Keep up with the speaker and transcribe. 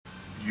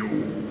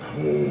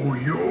Ho,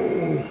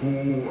 yo,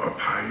 ho, a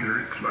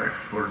pirate's life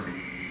for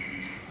me.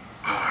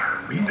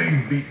 Me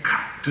name be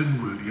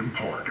Captain William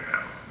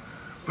Portobello,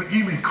 but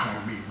ye may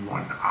call me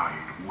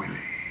One-Eyed Willy.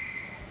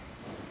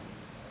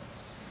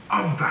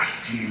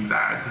 Avast ye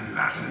lads and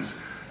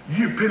lasses,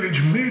 ye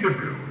pillage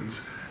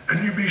maid-doubloons,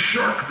 and you be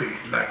shark bait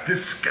like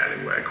this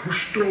scallywag who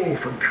stole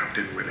from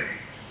Captain Willy.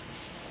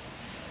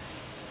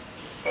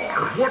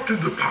 Or what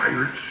did the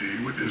pirate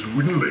say when his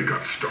wooden leg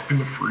got stuck in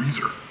the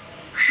freezer?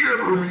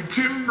 Shiver me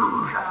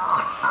timbers!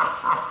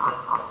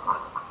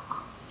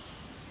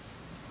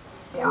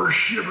 Or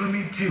shiver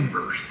me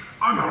timbers,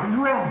 I'm out of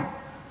rum.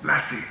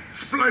 Lassie,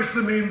 splice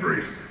the main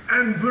brace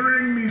and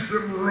bring me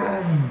some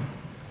rum.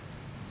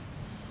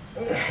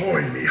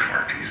 Ahoy, me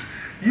hearties,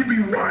 ye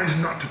be wise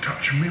not to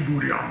touch me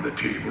booty on the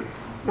table,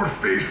 or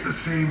face the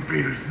same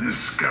fate as this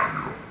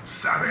scoundrel,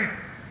 savvy?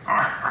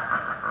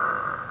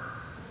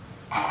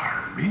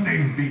 Me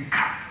name be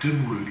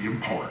Captain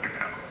William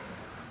Portobello,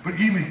 but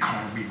ye may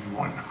call me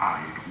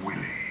One-Eyed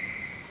Willy.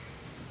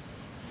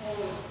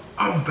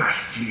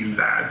 Avast ye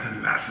lads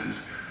and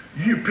lasses,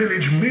 ye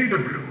pillage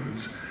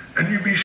maid-doubloons, and you be